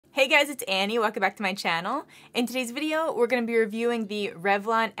Hey guys, it's Annie. Welcome back to my channel. In today's video, we're going to be reviewing the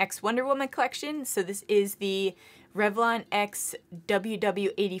Revlon X Wonder Woman collection. So this is the Revlon X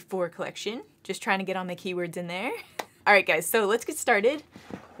WW84 collection. Just trying to get all my keywords in there. Alright guys, so let's get started.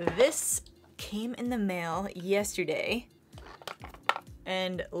 This came in the mail yesterday.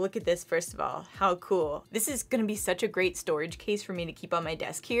 And look at this, first of all. How cool. This is going to be such a great storage case for me to keep on my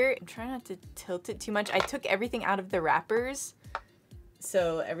desk here. I'm trying not to tilt it too much. I took everything out of the wrappers,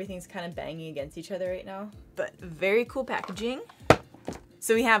 so everything's kind of banging against each other right now. But very cool packaging.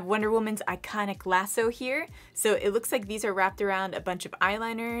 So we have Wonder Woman's iconic lasso here. So it looks like these are wrapped around a bunch of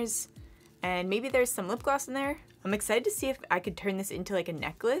eyeliners, and maybe there's some lip gloss in there. I'm excited to see if I could turn this into like a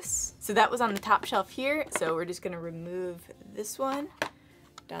necklace. So that was on the top shelf here. So we're just gonna remove this one.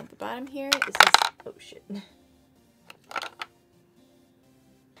 Down at the bottom here, this is, oh shit.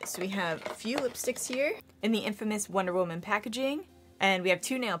 So we have a few lipsticks here in the infamous Wonder Woman packaging. And we have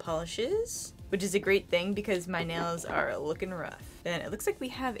 2 nail polishes, which is a great thing because my nails are looking rough. Then it looks like we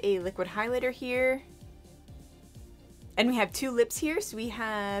have a liquid highlighter here. And we have 2 lips here, so we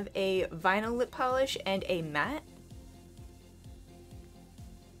have a vinyl lip polish and a matte.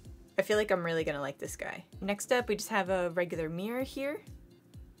 I feel like I'm really gonna like this guy. Next up, we just have a regular mirror here.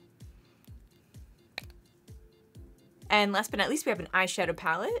 And last but not least, we have an eyeshadow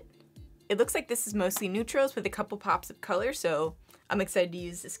palette. It looks like this is mostly neutrals with a couple pops of color, so I'm excited to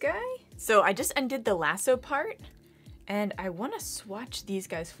use this guy. So I just undid the lasso part, and I want to swatch these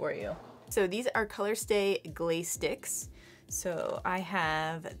guys for you. So these are Color Stay Glaze Sticks. So I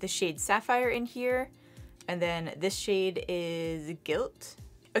have the shade Sapphire in here, and then this shade is Guilt.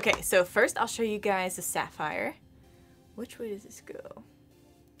 Okay, so first I'll show you guys the Sapphire. Which way does this go?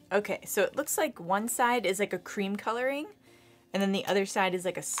 Okay, so it looks like one side is like a cream coloring, and then the other side is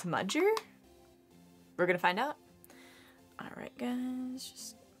like a smudger. We're gonna find out. Alright guys,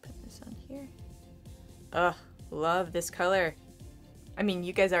 just put this on here. Ugh, love this color. I mean,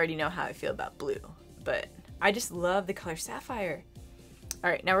 you guys already know how I feel about blue, but I just love the color Sapphire.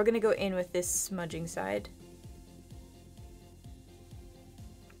 Alright, now we're gonna go in with this smudging side.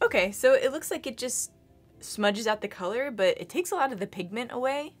 Okay, so it looks like it just smudges out the color, but it takes a lot of the pigment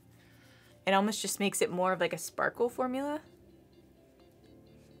away. It almost just makes it more of like a sparkle formula.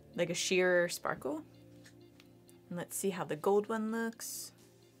 Like a sheer sparkle. And let's see how the gold one looks.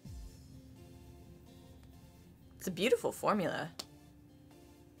 It's a beautiful formula.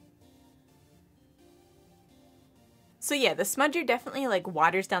 So yeah, the smudger definitely like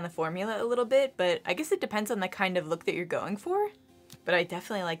waters down the formula a little bit, but I guess it depends on the kind of look that you're going for. But I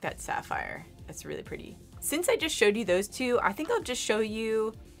definitely like that Sapphire. That's really pretty. Since I just showed you those 2, I think I'll just show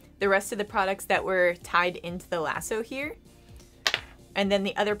you the rest of the products that were tied into the lasso here. And then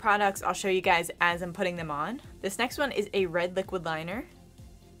the other products I'll show you guys as I'm putting them on. This next one is a red liquid liner.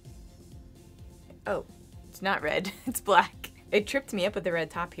 Oh, it's not red, it's black. It tripped me up with the red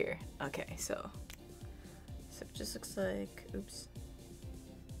top here. Okay, so it just looks like, oops.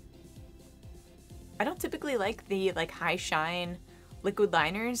 I don't typically like the like high shine liquid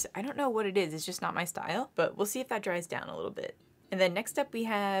liners. I don't know what it is, it's just not my style, but we'll see if that dries down a little bit. And then next up we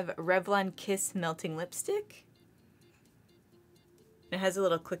have Revlon Kiss Melting Lipstick. It has a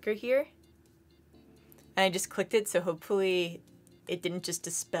little clicker here. And I just clicked it, so hopefully it didn't just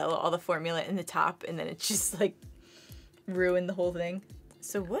dispel all the formula in the top and then it just like ruined the whole thing.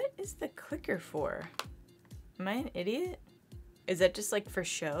 So what is the clicker for? Am I an idiot? Is that just like for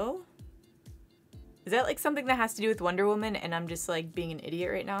show? Is that like something that has to do with Wonder Woman and I'm just like being an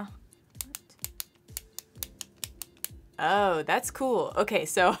idiot right now? Oh, that's cool. Okay,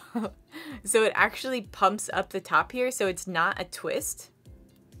 so so it actually pumps up the top here, so it's not a twist.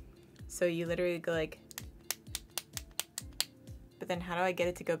 So you literally go like, but then how do I get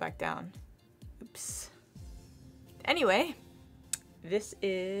it to go back down? Oops. Anyway, this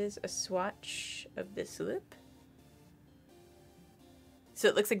is a swatch of this lip. So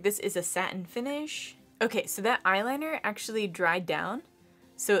it looks like this is a satin finish. Okay, so that eyeliner actually dried down,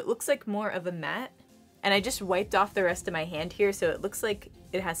 so it looks like more of a matte. And I just wiped off the rest of my hand here, so it looks like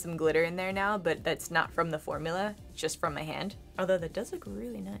it has some glitter in there now, but that's not from the formula, just from my hand. Although that does look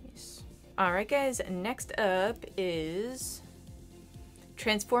really nice. Alright guys, next up is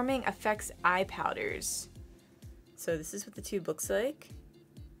Transforming Effects Eye Powders. So this is what the tube looks like.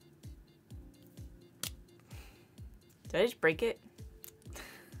 Did I just break it?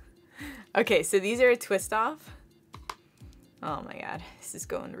 Okay, so these are a twist off. Oh my god, this is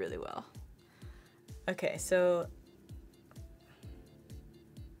going really well. Okay, so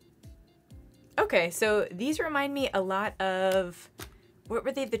these remind me a lot of, what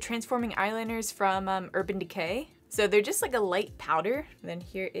were they, the transforming eyeliners from Urban Decay. So they're just like a light powder. And then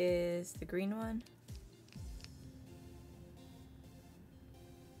here is the green one.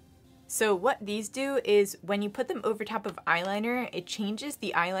 So what these do is when you put them over top of eyeliner, it changes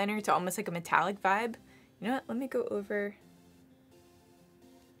the eyeliner to almost like a metallic vibe. You know what? Let me go over.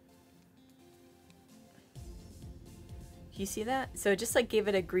 You see that? So it just like gave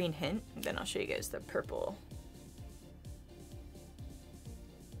it a green hint. And then I'll show you guys the purple.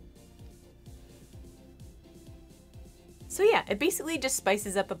 So yeah, it basically just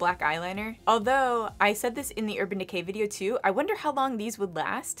spices up a black eyeliner. Although I said this in the Urban Decay video too, I wonder how long these would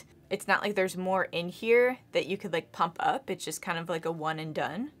last. It's not like there's more in here that you could like pump up. It's just kind of like a one and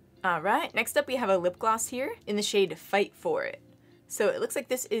done. All right, next up we have a lip gloss here in the shade Fight For It. So it looks like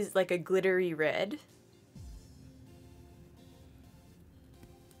this is like a glittery red.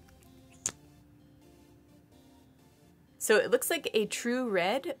 So it looks like a true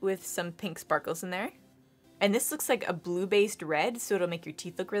red with some pink sparkles in there. And this looks like a blue-based red, so it'll make your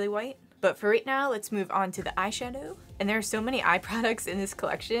teeth look really white. But for right now, let's move on to the eyeshadow. And there are so many eye products in this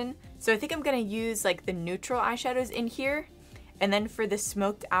collection. So I think I'm gonna use like the neutral eyeshadows in here. And then for the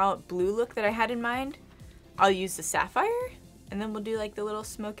smoked out blue look that I had in mind, I'll use the sapphire. And then we'll do like the little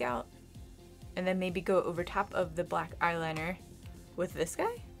smoke out. And then maybe go over top of the black eyeliner with this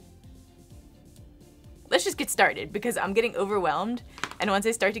guy. Let's just get started because I'm getting overwhelmed. And once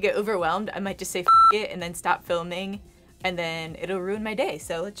I start to get overwhelmed, I might just say F it and then stop filming and then it'll ruin my day.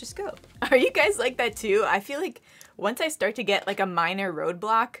 So let's just go. Are you guys like that too? I feel like once I start to get like a minor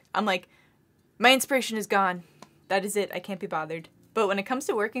roadblock, I'm like, my inspiration is gone. That is it. I can't be bothered. But when it comes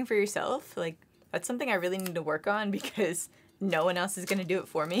to working for yourself, like that's something I really need to work on because no one else is gonna do it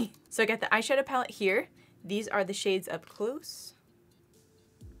for me. So I got the eyeshadow palette here. These are the shades Up Close.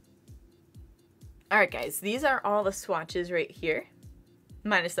 All right, guys, these are all the swatches right here,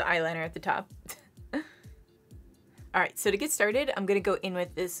 minus the eyeliner at the top. All right, so to get started, I'm gonna go in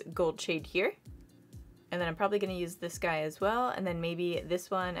with this gold shade here. And then I'm probably gonna use this guy as well, and then maybe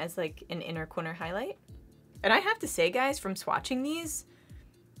this one as like an inner corner highlight. And I have to say, guys, from swatching these,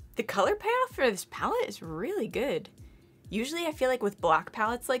 the color payoff for this palette is really good. Usually I feel like with black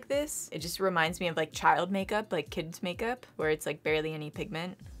palettes like this, it just reminds me of like child makeup, like kids makeup, where it's like barely any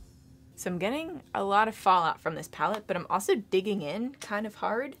pigment. So I'm getting a lot of fallout from this palette, but I'm also digging in kind of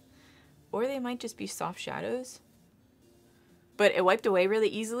hard, or they might just be soft shadows. But it wiped away really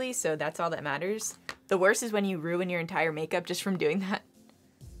easily, so that's all that matters. The worst is when you ruin your entire makeup just from doing that.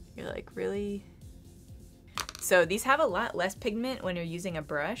 You're like, really? So these have a lot less pigment when you're using a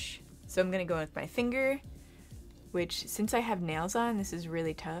brush. So I'm gonna go with my finger, which since I have nails on, this is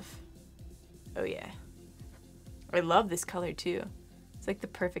really tough. Oh yeah. I love this color too. It's like the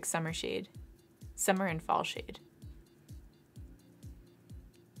perfect summer shade. Summer and fall shade.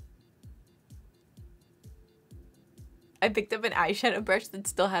 I picked up an eyeshadow brush that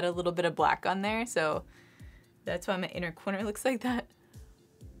still had a little bit of black on there, so that's why my inner corner looks like that.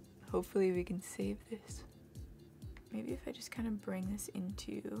 Hopefully we can save this. Maybe if I just kind of bring this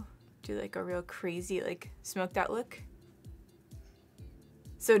into, do like a real crazy like smoked out look.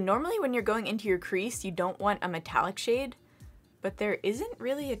 So normally when you're going into your crease, you don't want a metallic shade. But there isn't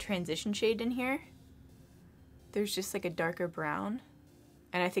really a transition shade in here. There's just like a darker brown.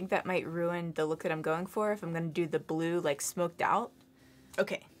 And I think that might ruin the look that I'm going for if I'm gonna do the blue like smoked out.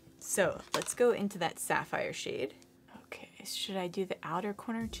 Okay, so let's go into that sapphire shade. Okay, should I do the outer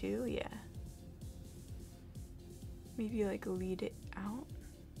corner too? Yeah. Maybe like lead it out.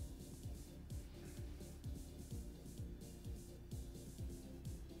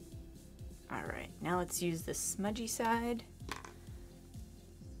 All right, now let's use the smudgy side.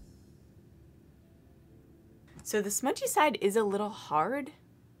 So the smudgy side is a little hard,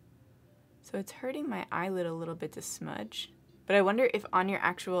 so it's hurting my eyelid a little bit to smudge. But I wonder if on your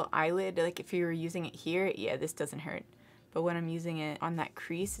actual eyelid, like if you were using it here, yeah, this doesn't hurt. But when I'm using it on that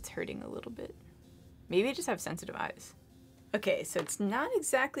crease, it's hurting a little bit. Maybe I just have sensitive eyes. Okay, so it's not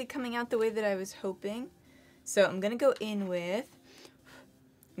exactly coming out the way that I was hoping. So I'm gonna go in with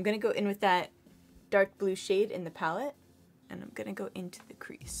that dark blue shade in the palette, and I'm gonna go into the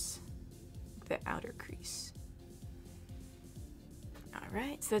crease, the outer crease. All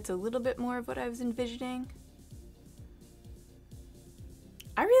right, so that's a little bit more of what I was envisioning.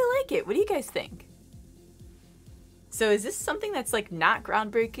 I really like it. What do you guys think? So is this something that's like not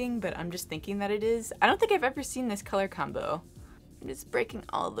groundbreaking, but I'm just thinking that it is? I don't think I've ever seen this color combo. I'm just breaking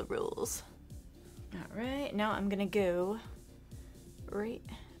all the rules. All right, now I'm gonna go right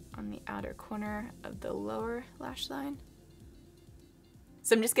on the outer corner of the lower lash line.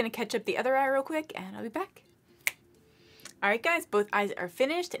 So I'm just gonna catch up the other eye real quick and I'll be back. All right guys, both eyes are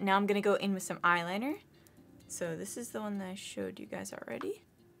finished. Now I'm gonna go in with some eyeliner. So this is the one that I showed you guys already.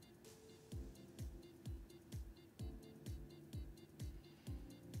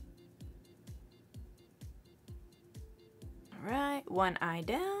 All right, one eye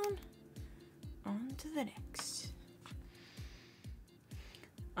down, on to the next.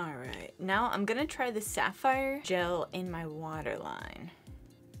 All right, now I'm gonna try the sapphire gel in my waterline.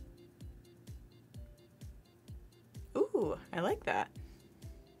 Ooh, I like that.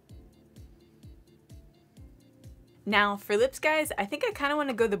 Now for lips, guys, I think I kind of want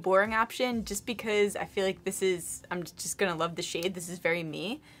to go the boring option just because I feel like this is, I'm just gonna love the shade. This is very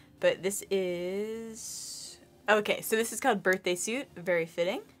me, but this is, okay, so this is called Birthday Suit, very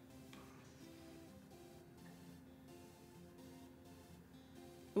fitting.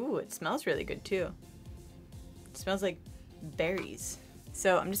 Ooh, it smells really good too. It smells like berries.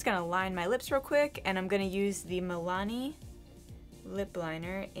 So I'm just gonna line my lips real quick, and I'm gonna use the Milani lip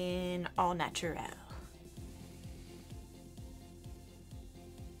liner in All Natural.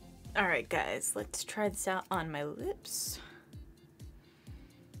 All right, guys, let's try this out on my lips.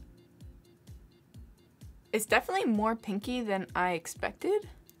 It's definitely more pinky than I expected,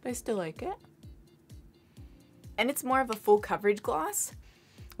 but I still like it. And it's more of a full coverage gloss,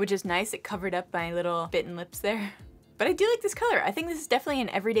 which is nice. It covered up my little bitten lips there. But I do like this color. I think this is definitely an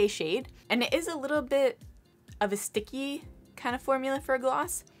everyday shade, and it is a little bit of a sticky kind of formula for a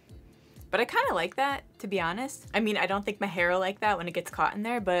gloss. But I kind of like that, to be honest. I mean, I don't think my hair will like that when it gets caught in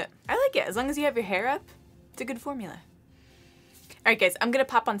there, but I like it. As long as you have your hair up, it's a good formula. All right, guys, I'm gonna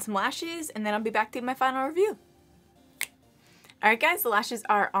pop on some lashes, and then I'll be back to do my final review. All right, guys, the lashes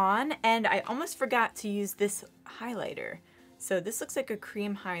are on, and I almost forgot to use this highlighter. So this looks like a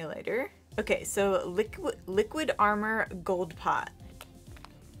cream highlighter. Okay, so Liquid Armor Gold Pot.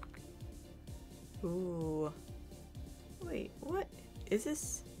 Ooh. Wait, what is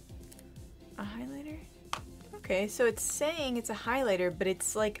this? A highlighter? Okay, so it's saying it's a highlighter, but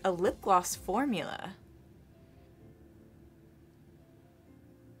it's like a lip gloss formula.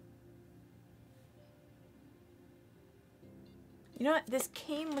 You know what? This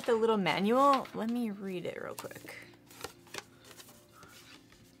came with a little manual. Let me read it real quick.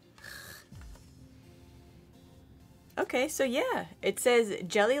 Okay, so yeah, it says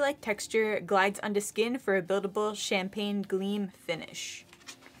jelly-like texture glides onto skin for a buildable champagne gleam finish.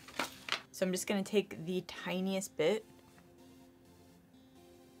 So I'm just gonna take the tiniest bit.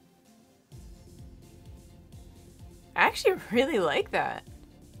 I actually really like that.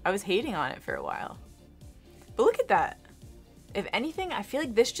 I was hating on it for a while. But look at that. If anything, I feel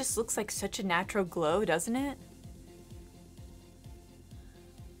like this just looks like such a natural glow, doesn't it?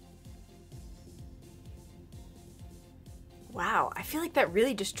 Wow, I feel like that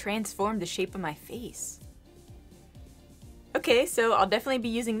really just transformed the shape of my face. Okay, so I'll definitely be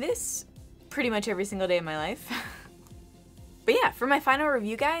using this pretty much every single day of my life. But yeah, for my final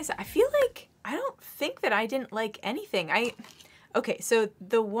review, guys, I feel like I don't think that I didn't like anything. Okay, so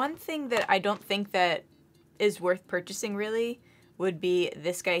the one thing that I don't think that is worth purchasing really would be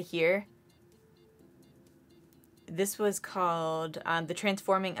this guy here. This was called the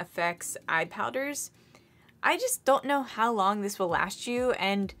Transforming Effects Eye Powders. I just don't know how long this will last you,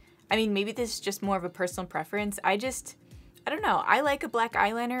 and I mean, maybe this is just more of a personal preference. I don't know. I like a black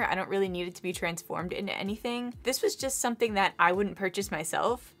eyeliner. I don't really need it to be transformed into anything. This was just something that I wouldn't purchase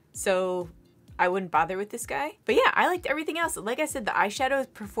myself, so I wouldn't bother with this guy. But yeah, I liked everything else. Like I said, the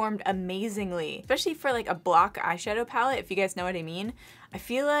eyeshadows performed amazingly, especially for like a block eyeshadow palette, if you guys know what I mean. I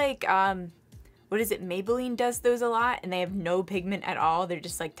feel like, what is it? Maybelline does those a lot, and they have no pigment at all. They're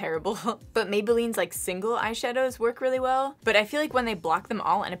just like terrible. But Maybelline's like single eyeshadows work really well. But I feel like when they block them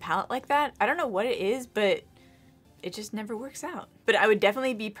all in a palette like that, I don't know what it is, but it just never works out. But I would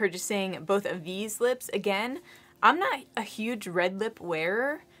definitely be purchasing both of these lips again. I'm not a huge red lip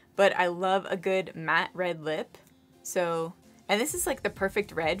wearer, but I love a good matte red lip. So, and this is like the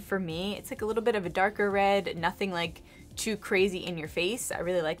perfect red for me. It's like a little bit of a darker red, nothing like too crazy in your face. I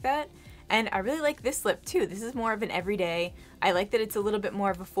really like that. And I really like this lip too. This is more of an everyday. I like that it's a little bit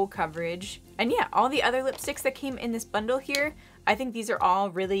more of a full coverage. And yeah, all the other lipsticks that came in this bundle here, I think these are all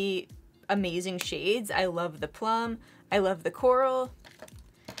really amazing shades. I love the plum. I love the coral.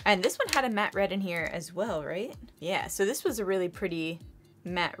 And this one had a matte red in here as well, right? Yeah, so this was a really pretty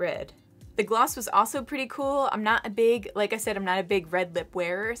matte red. The gloss was also pretty cool. I'm not a big, like I said, I'm not a big red lip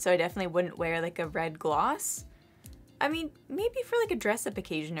wearer, so I definitely wouldn't wear like a red gloss. I mean, maybe for like a dress-up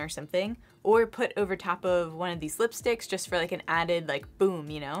occasion or something, or put over top of one of these lipsticks just for like an added like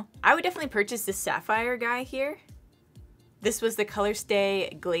boom, you know? I would definitely purchase this sapphire guy here. This was the Color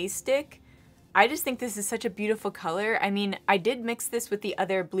Stay Glaze Stick. I just think this is such a beautiful color. I mean, I did mix this with the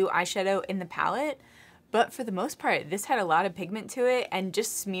other blue eyeshadow in the palette, But for the most part, this had a lot of pigment to it and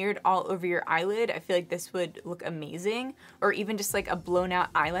just smeared all over your eyelid. I feel like this would look amazing, or even just like a blown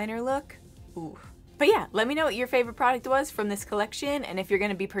out eyeliner look. Ooh. But yeah, let me know what your favorite product was from this collection, and if you're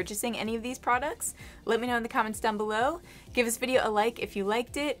going to be purchasing any of these products, let me know in the comments down below. Give this video a like if you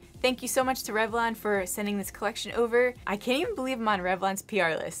liked it. Thank you so much to Revlon for sending this collection over. I can't even believe I'm on Revlon's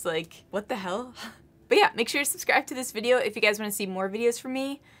PR list. Like, what the hell? But yeah, make sure to subscribe to this video if you guys want to see more videos from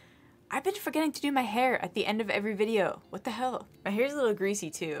me. I've been forgetting to do my hair at the end of every video. What the hell? My hair's a little greasy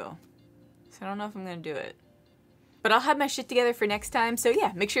too, so I don't know if I'm going to do it. But I'll have my shit together for next time. So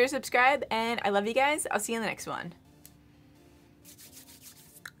yeah, make sure to subscribe, and I love you guys. I'll see you in the next one.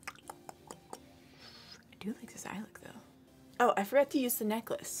 I do like this eye look though. Oh, I forgot to use the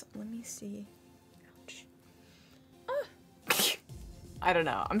necklace. Let me see. Ouch. Ah. I don't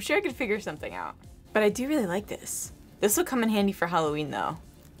know. I'm sure I could figure something out. But I do really like this. This will come in handy for Halloween though.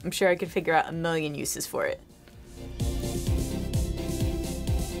 I'm sure I could figure out a million uses for it.